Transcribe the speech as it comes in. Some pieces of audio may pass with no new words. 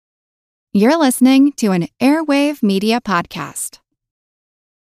You're listening to an Airwave Media Podcast.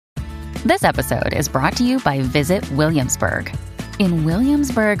 This episode is brought to you by Visit Williamsburg. In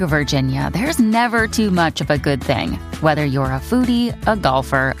Williamsburg, Virginia, there's never too much of a good thing. Whether you're a foodie, a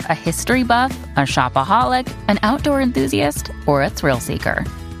golfer, a history buff, a shopaholic, an outdoor enthusiast, or a thrill seeker,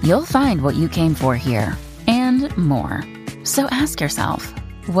 you'll find what you came for here and more. So ask yourself,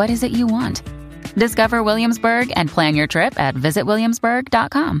 what is it you want? Discover Williamsburg and plan your trip at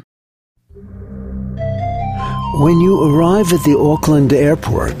visitwilliamsburg.com. When you arrive at the Auckland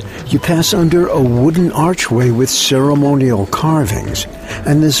airport, you pass under a wooden archway with ceremonial carvings,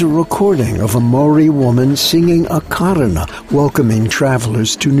 and there's a recording of a Maori woman singing a karana welcoming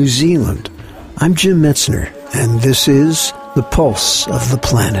travelers to New Zealand. I'm Jim Metzner, and this is The Pulse of the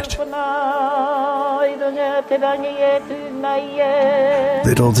Planet.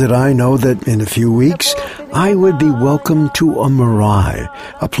 Little did I know that in a few weeks, I would be welcomed to a marae,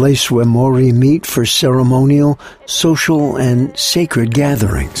 a place where Maori meet for ceremonial, social, and sacred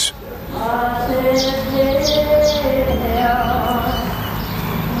gatherings.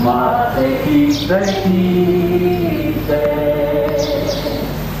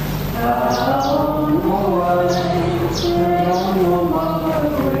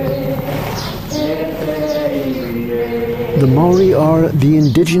 The Maori are the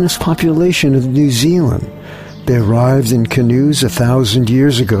indigenous population of New Zealand. They arrived in canoes 1,000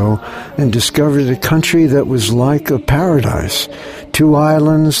 years ago and discovered a country that was like a paradise. 2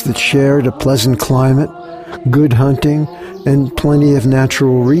 islands that shared a pleasant climate, good hunting, and plenty of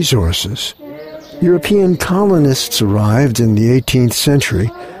natural resources. European colonists arrived in the 18th century,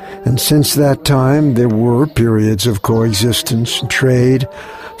 and since that time there were periods of coexistence and trade,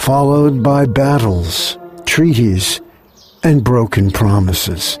 followed by battles, treaties, and broken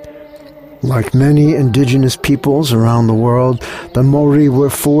promises. Like many indigenous peoples around the world, the Maori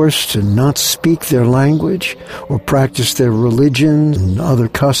were forced to not speak their language or practice their religion and other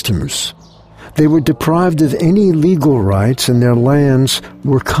customs. They were deprived of any legal rights and their lands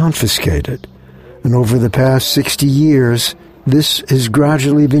were confiscated. And over the past 60 years, this has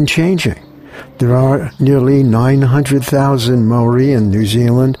gradually been changing. There are nearly 900,000 Maori in New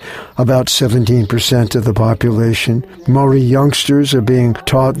Zealand, about 17% of the population. Maori youngsters are being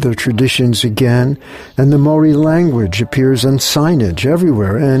taught their traditions again, and the Maori language appears on signage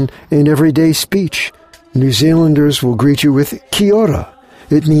everywhere and in everyday speech. New Zealanders will greet you with kia ora.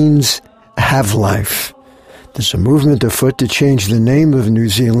 It means have life. There's a movement afoot to change the name of New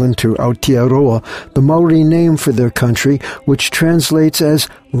Zealand to Aotearoa, the Maori name for their country, which translates as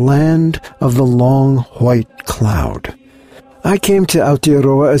Land of the Long White Cloud. I came to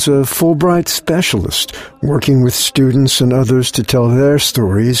Aotearoa as a Fulbright specialist, working with students and others to tell their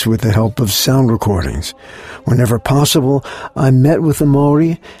stories with the help of sound recordings. Whenever possible, I met with the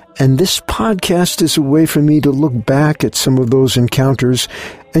Maori, and this podcast is a way for me to look back at some of those encounters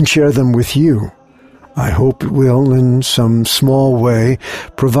and share them with you. I hope it will, in some small way,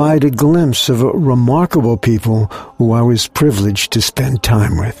 provide a glimpse of a remarkable people who I was privileged to spend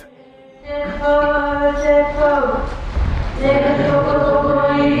time with.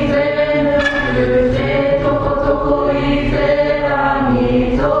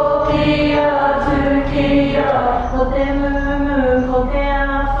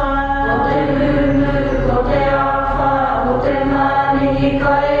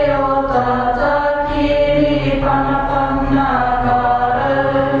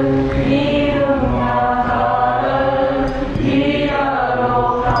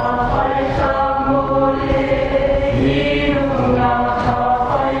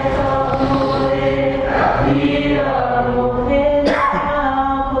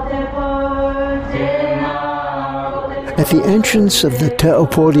 At the entrance of the Te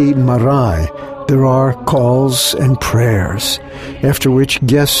Opori Marae, there are calls and prayers, after which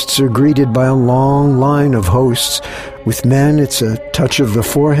guests are greeted by a long line of hosts. With men, it's a touch of the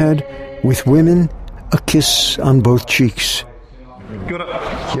forehead. With women, a kiss on both cheeks. Kia ora.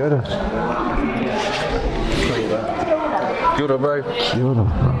 Kia ora. Kia ora, bro. Kia ora.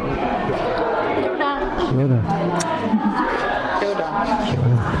 Kia ora.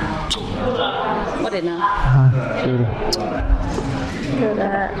 Morena. Kia ora. Kia ora.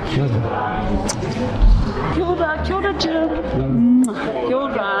 Kia ora. Kia ora, kia ora, Jim. Kia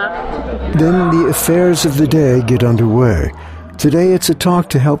ora. Then the affairs of the day get underway. Today it's a talk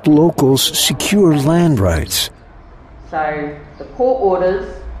to help locals secure land rights. So the court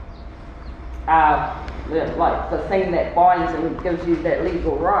orders are like the thing that binds and gives you that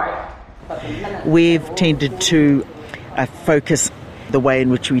legal right. But the minute We've tended to focus the way in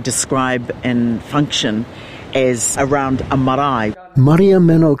which we describe and function as around a marae. Maria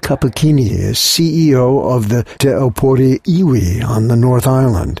Meno Kapakini is CEO of the Te Aotearoa iwi on the North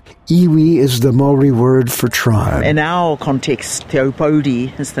Island. Iwi is the Maori word for tribe. In our context, Te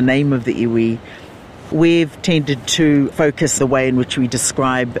Aotearoa is the name of the iwi. We've tended to focus the way in which we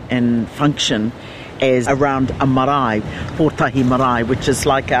describe and function as around a marae, Portahi marae, which is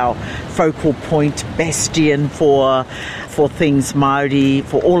like our focal point, bastion for things Maori,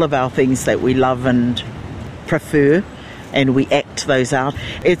 for all of our things that we love and prefer, and we act those out.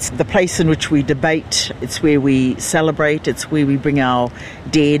 It's the place in which we debate, it's where we celebrate, it's where we bring our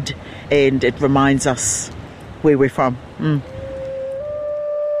dead, and it reminds us where we're from.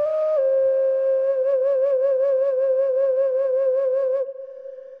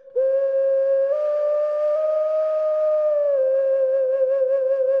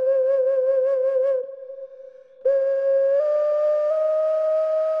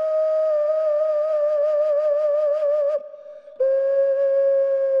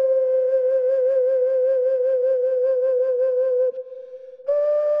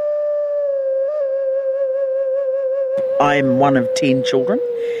 I'm one of 10 children,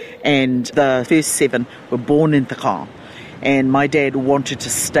 and the first 7 were born in Te Kao, and my dad wanted to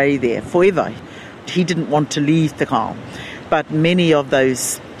stay there forever. He didn't want to leave Te Kao, but many of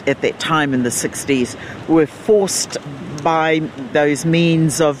those at that time in the 60s were forced by those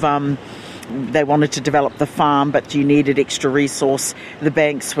means of they wanted to develop the farm, but you needed extra resource. The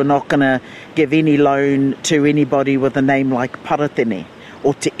banks were not going to give any loan to anybody with a name like Paratene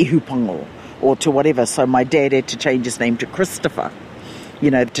or Te Ihupango or to whatever. So my dad had to change his name to Christopher,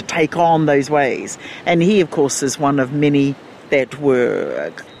 to take on those ways. And he, of course, is one of many that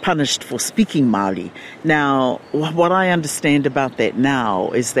were punished for speaking Maori. Now, what I understand about that now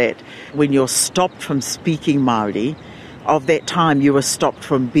is that when you're stopped from speaking Maori, of that time you were stopped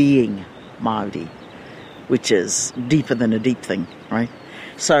from being Maori, which is deeper than a deep thing, right?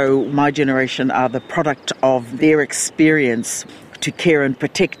 So my generation are the product of their experience to care and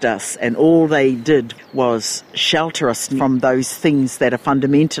protect us, and all they did was shelter us from those things that are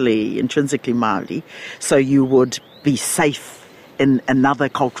fundamentally, intrinsically Maori, so you would be safe in another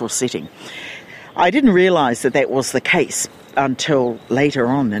cultural setting. I didn't realise that was the case until later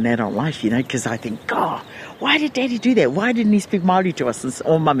on in adult life, because I think, God, why did Daddy do that? Why didn't he speak Maori to us,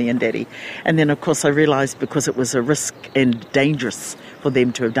 or Mummy and Daddy? And then, of course, I realised because it was a risk and dangerous for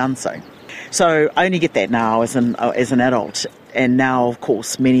them to have done so. So I only get that now as an adult. And now, of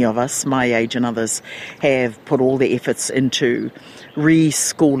course, many of us, my age and others, have put all their efforts into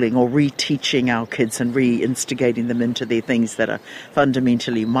reschooling or reteaching our kids and reinstigating them into their things that are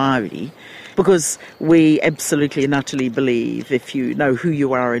fundamentally Maori. Because we absolutely and utterly believe if you know who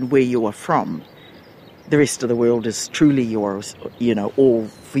you are and where you are from, the rest of the world is truly yours, all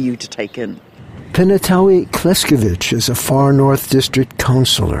for you to take in. Pinatawi Kleskevich is a Far North District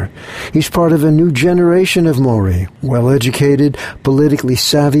councillor. He's part of a new generation of Maori, well-educated, politically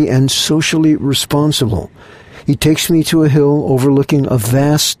savvy, and socially responsible. He takes me to a hill overlooking a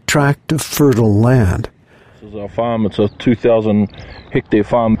vast tract of fertile land. This is our farm. It's a 2,000-hectare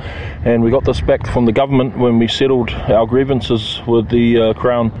farm, and we got this back from the government when we settled our grievances with the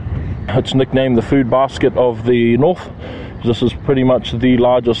Crown. It's nicknamed the food basket of the North. This is pretty much the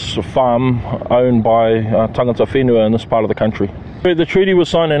largest farm owned by tangata whenua in this part of the country. The treaty was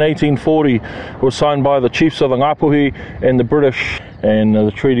signed in 1840. It was signed by the chiefs of the Ngāpuhi and the British, and the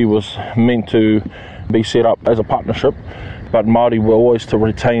treaty was meant to be set up as a partnership, but Māori were always to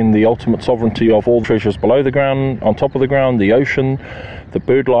retain the ultimate sovereignty of all treasures below the ground, on top of the ground, the ocean, the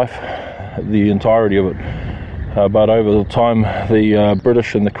bird life, the entirety of it. But over the time, the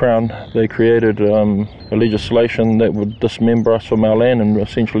British and the Crown, they created a legislation that would dismember us from our land and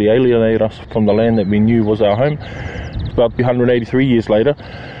essentially alienate us from the land that we knew was our home. About 183 years later,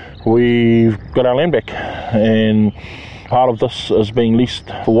 we've got our land back, and part of this is being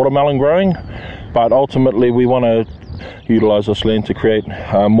leased for watermelon growing, but ultimately we want to utilise this land to create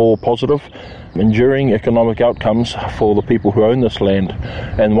more positive, enduring economic outcomes for the people who own this land.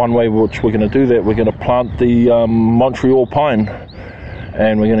 And one way which we're going to do that, we're going to plant the Montreal pine,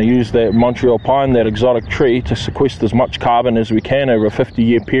 and we're going to use that Montreal pine, that exotic tree, to sequester as much carbon as we can over a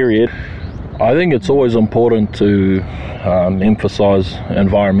 50-year period. I think it's always important to emphasise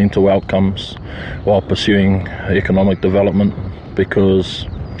environmental outcomes while pursuing economic development, because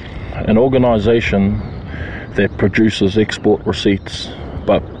an organisation that produces export receipts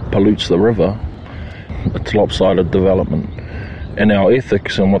but pollutes the river, it's lopsided development. And our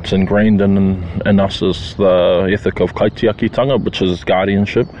ethics and what's ingrained in us is the ethic of kaitiakitanga, which is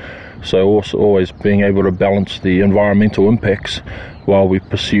guardianship. So also always being able to balance the environmental impacts while we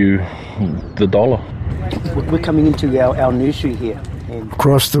pursue the dollar. We're coming into our nursery here.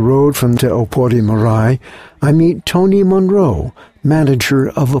 Across the road from Te Opori Marae, I meet Tony Monroe, manager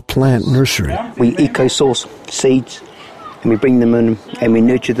of a plant nursery. We eco-source seeds and we bring them in and we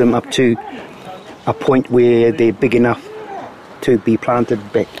nurture them up to a point where they're big enough to be planted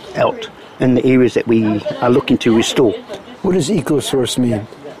back out in the areas that we are looking to restore. What does eco-source mean?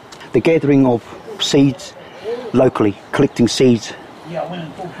 The gathering of seeds locally, collecting seeds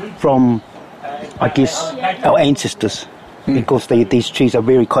from, I guess, our ancestors, because these trees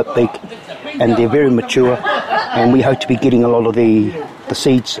are quite big and they're very mature, and we hope to be getting a lot of the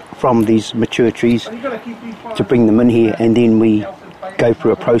seeds from these mature trees to bring them in here, and then we go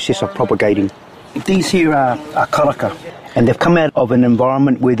through a process of propagating. These here are karaka, and they've come out of an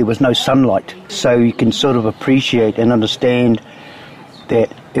environment where there was no sunlight, so you can sort of appreciate and understand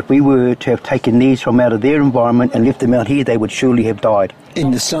that if we were to have taken these from out of their environment and left them out here, they would surely have died.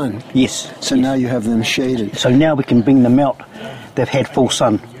 In the sun? Yes. So now you have them shaded? So now we can bring them out. They've had full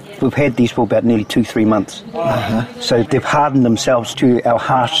sun. We've had these for about nearly 2-3 months. So they've hardened themselves to our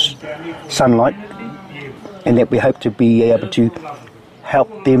harsh sunlight, and that we hope to be able to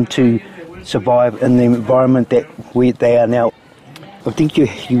help them to survive in the environment that they are now. I think you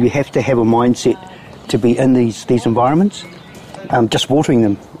have to have a mindset to be in these environments. Just watering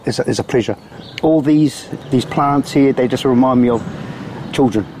them is a pleasure. All these plants here, they just remind me of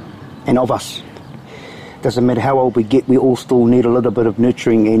children and of us. Doesn't matter how old we get, we all still need a little bit of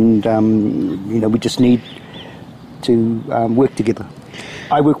nurturing, and we just need to work together.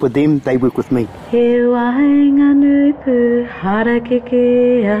 I work with them, they work with me. He wainga nuku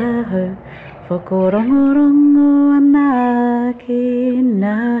harakeke aho, whakarongorongo ana ki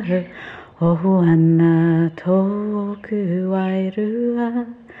naho, ohu ana tōku wairua,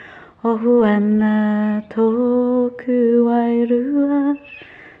 ohu ana tōku wairua.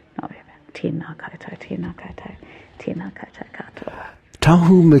 Tēnā koutou, tēnā koutou, tēnā koutou katoa.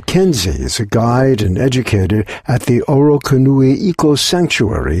 Tahu McKenzie is a guide and educator at the Orokonui Eco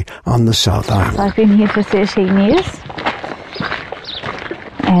Sanctuary on the South Island. I've been here for 13 years,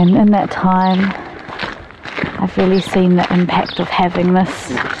 and in that time I've really seen the impact of having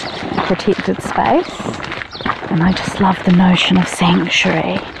this protected space, and I just love the notion of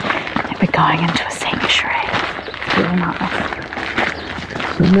sanctuary, that we're going into a sanctuary. It's really nice.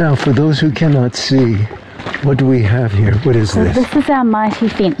 So now, for those who cannot see, what do we have here? What is this? This is our mighty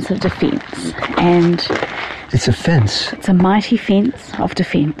fence of defence, and it's a fence. It's a mighty fence of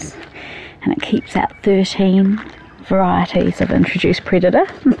defence, and it keeps out 13 varieties of introduced predator.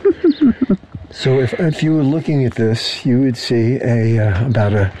 So if you were looking at this, you would see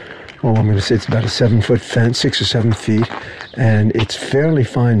about a 7-foot fence, 6 or 7 feet, and it's fairly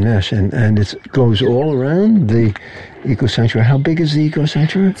fine mesh, and it goes all around the eco sanctuary. How big is the eco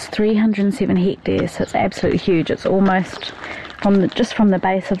sanctuary? It's 307 hectares, so it's absolutely huge. It's almost from the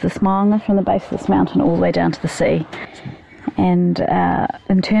base of this maunga, from the base of this mountain all the way down to the sea. And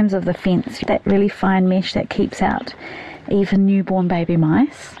in terms of the fence, that really fine mesh that keeps out even newborn baby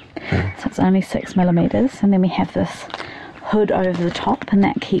mice. So it's only 6 millimetres, and then we have this hood over the top, and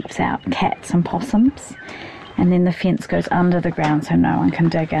that keeps out cats and possums. And then the fence goes under the ground so no one can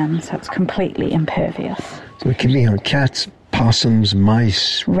dig in, so it's completely impervious. So it can be on cats, possums,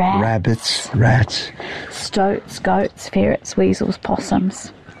 mice, rabbits, rats. Stoats, goats, ferrets, weasels,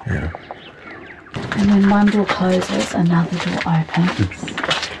 possums. Yeah. And when one door closes, another door opens.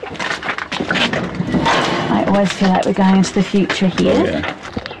 I always feel like we're going into the future here. Yeah.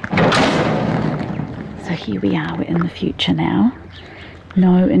 So here we are, we're in the future now.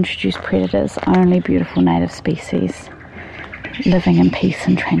 No introduced predators, only beautiful native species, living in peace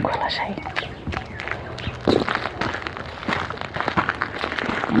and tranquility.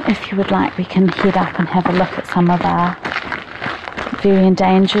 And if you would like, we can head up and have a look at some of our very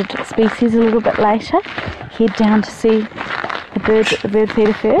endangered species a little bit later. Head down to see the birds at the bird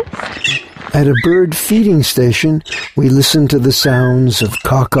feeder first. At a bird feeding station, we listen to the sounds of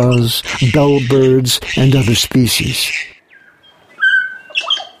kakas, bellbirds, and other species.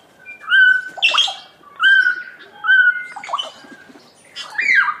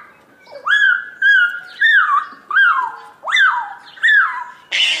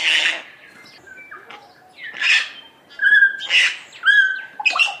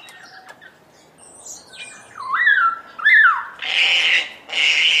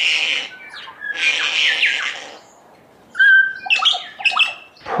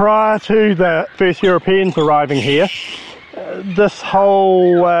 Prior to the first Europeans arriving here, this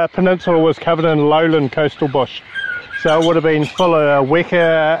whole peninsula was covered in lowland coastal bush. So it would have been full of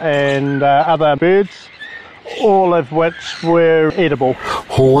weka and other birds, all of which were edible.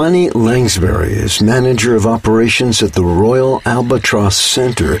 Hoani Langsbury is manager of operations at the Royal Albatross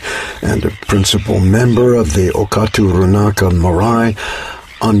Centre and a principal member of the Aotearoa Maori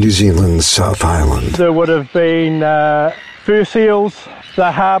on New Zealand's South Island. There would have been fur seals.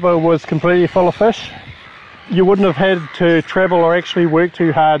 The harbour was completely full of fish. You wouldn't have had to travel or actually work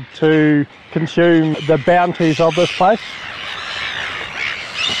too hard to consume the bounties of this place.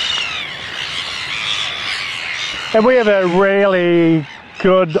 And we have a really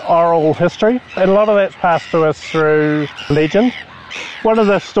good oral history, and a lot of that's passed to us through legend. One of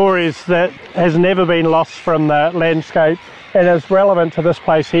the stories that has never been lost from the landscape and is relevant to this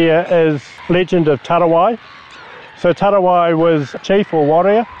place here is legend of Tarawai. So Tarawai was chief or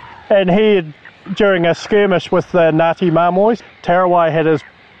warrior, and he had, during a skirmish with the Ngāti Māmois, Tarawai had his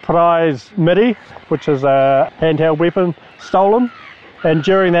prize miri, which is a handheld weapon, stolen, and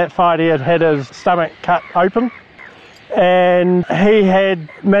during that fight he had his stomach cut open. And he had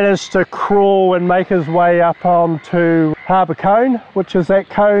managed to crawl and make his way up onto Harbour Cone, which is that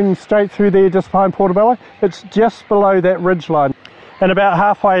cone straight through there just behind Portobello. It's just below that ridgeline. And about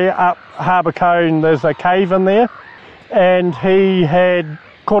halfway up Harbour Cone there's a cave in there, and he had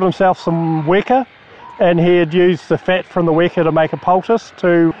caught himself some weka, and he had used the fat from the weka to make a poultice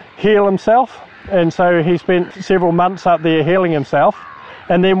to heal himself. And so he spent several months up there healing himself.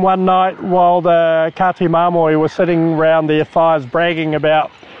 And then one night, while the Ngāti Māmoe were sitting around their fires bragging about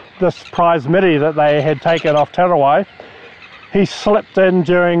this prize miri that they had taken off Tarawai, he slipped in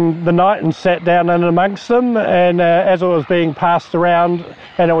during the night and sat down in amongst them, and as it was being passed around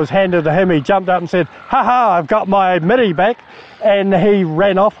and it was handed to him, he jumped up and said, "Ha ha, I've got my miri back," and he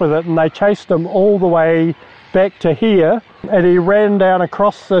ran off with it, and they chased him all the way back to here, and he ran down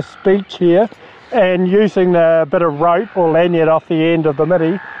across this beach here, and using a bit of rope or lanyard off the end of the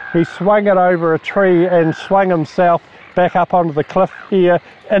miri, he swung it over a tree and swung himself back up onto the cliff here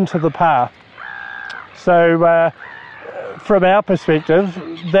into the pa. So from our perspective,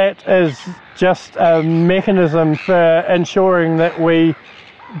 that is just a mechanism for ensuring that we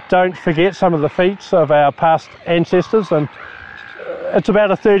don't forget some of the feats of our past ancestors. And it's about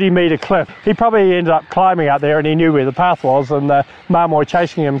a 30-metre cliff. He probably ended up climbing up there, and he knew where the path was, and the Māmoe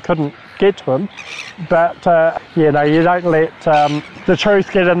chasing him couldn't get to him. But you don't let the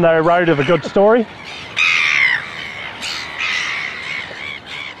truth get in the road of a good story.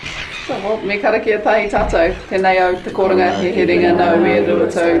 Me karakia tahi tātou, tēnei au te koronga he heringa nau e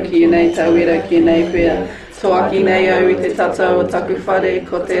ruatau ki nei tauira ki nei pia. Toaki nei au I te tātou o taku whare,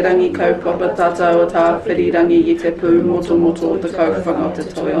 ko te rangi kaupapa tātou o tā whirirangi I te pū moto moto o te kauwhanga o te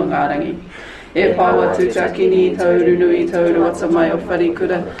toi o ngā rangi. E pāua tūtakini, tauru nui, tauru ata mai o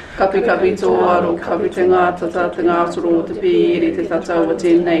wharikura, kapi kapi tō aro, kapi te ngātata, te ngātoro o te pēri, te tātou o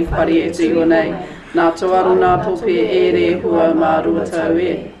tēnei whare e tūro nei, nā tō aro nā tō pē ere hua mā ruatau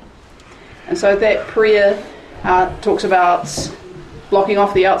e. And so that prayer talks about blocking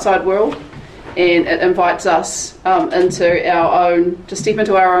off the outside world, and it invites us to step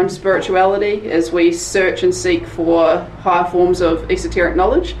into our own spirituality as we search and seek for higher forms of esoteric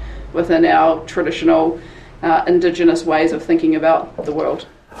knowledge within our traditional indigenous ways of thinking about the world.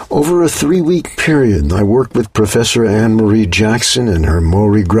 Over a 3-week period, I worked with Professor Anne-Marie Jackson and her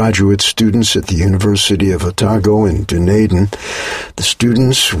Maori graduate students at the University of Otago in Dunedin. The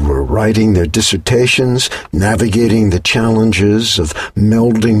students were writing their dissertations, navigating the challenges of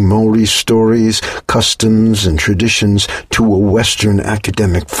melding Maori stories, customs, and traditions to a Western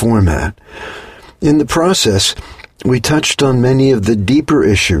academic format. In the process, we touched on many of the deeper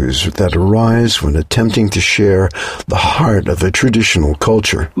issues that arise when attempting to share the heart of a traditional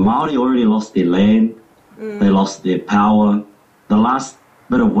culture. Maori already lost their land, they lost their power. The last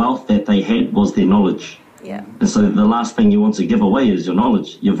bit of wealth that they had was their knowledge. Yeah. And so the last thing you want to give away is your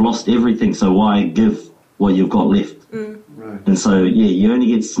knowledge. You've lost everything, so why give what you've got left? Right. And so, you only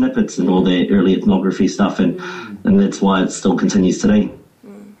get snippets and all that early ethnography stuff, and that's why it still continues today.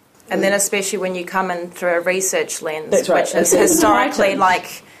 And then especially when you come in through a research lens, That's right. which is historically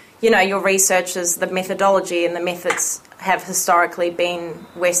your research is the methodology, and the methods have historically been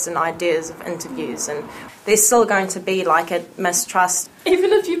Western ideas of interviews, and there's still going to be like a mistrust.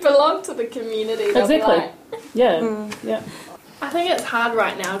 Even if you belong to the community. Exactly. Yeah. I think it's hard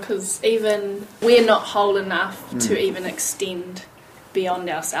right now because even we're not whole enough to even extend beyond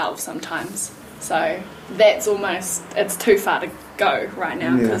ourselves sometimes. So that's almost, it's too far to go right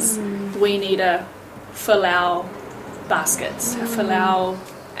now because we need to fill our baskets, fill our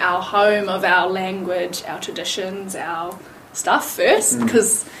home of our language, our traditions, our stuff first,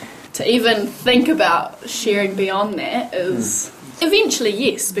 because to even think about sharing beyond that is eventually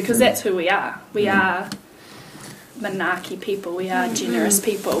yes, because that's who we are. We are Manaaki people, we are generous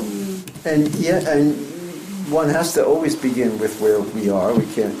people. And one has to always begin with where we are. We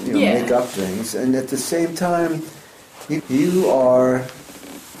can't make up things. And at the same time, you are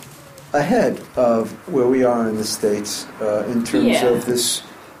ahead of where we are in the States in terms of this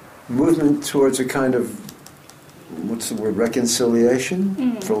movement towards a kind of, what's the word,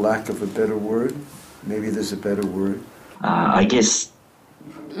 reconciliation, for lack of a better word. Maybe there's a better word. I guess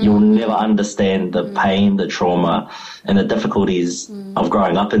you'll never understand the pain, the trauma, and the difficulties of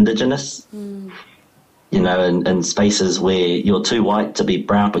growing up Indigenous. You know, in spaces where you're too white to be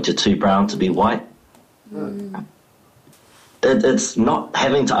brown, but you're too brown to be white. It's not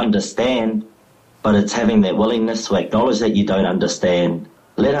having to understand, but it's having that willingness to acknowledge that you don't understand.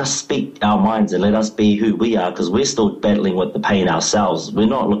 Let us speak our minds and let us be who we are, because we're still battling with the pain ourselves. We're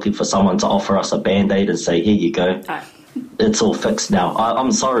not looking for someone to offer us a Band-Aid and say, here you go. It's all fixed now.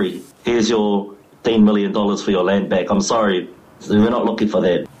 I'm sorry. Here's your $10 million for your land back. I'm sorry. We're not looking for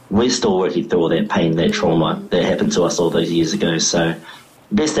that. We're still working through all that pain, that trauma that happened to us all those years ago. So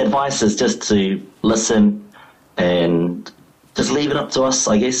best advice is just to listen and just leave it up to us,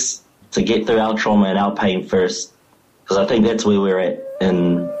 I guess, to get through our trauma and our pain first. Because I think that's where we're at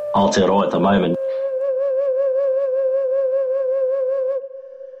in Aotearoa at the moment.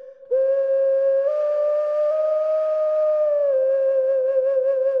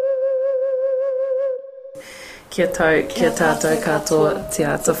 Kia tau, kia tātou katoa, te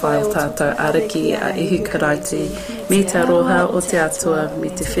ata whai o tātou ariki a ihu karaiti, me te aroha o te atua, me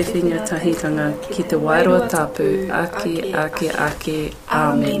te whiwhinga tahitanga, ki te wairoa tāpu, ake, ake, ake,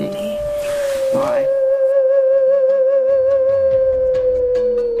 āmene. Mai.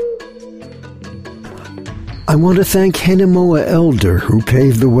 I want to thank Henemoa Elder, who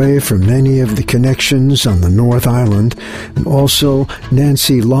paved the way for many of the connections on the North Island, and also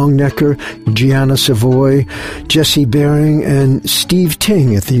Nancy Longnecker, Gianna Savoy, Jesse Baring, and Steve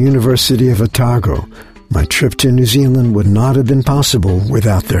Ting at the University of Otago. My trip to New Zealand would not have been possible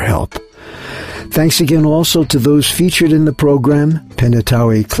without their help. Thanks again also to those featured in the program,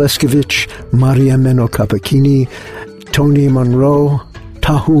 Penetawe Kleskovich, Maria Meno Kapakini, Tony Monroe,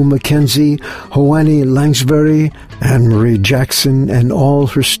 Tahu Mackenzie, Hoani Langsbury, Anne-Marie Jackson, and all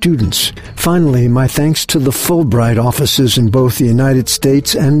her students. Finally, my thanks to the Fulbright offices in both the United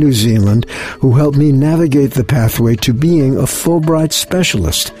States and New Zealand who helped me navigate the pathway to being a Fulbright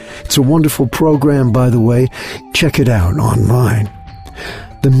specialist. It's a wonderful program, by the way. Check it out online.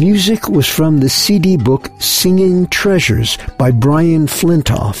 The music was from the CD book Singing Treasures by Brian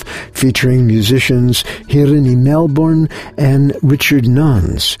Flintoff, featuring musicians Hirini Melbourne and Richard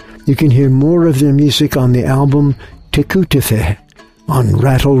Nuns. You can hear more of their music on the album Te Kutefe on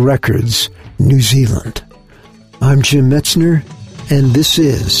Rattle Records, New Zealand. I'm Jim Metzner, and this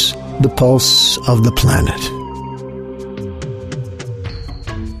is The Pulse of the Planet.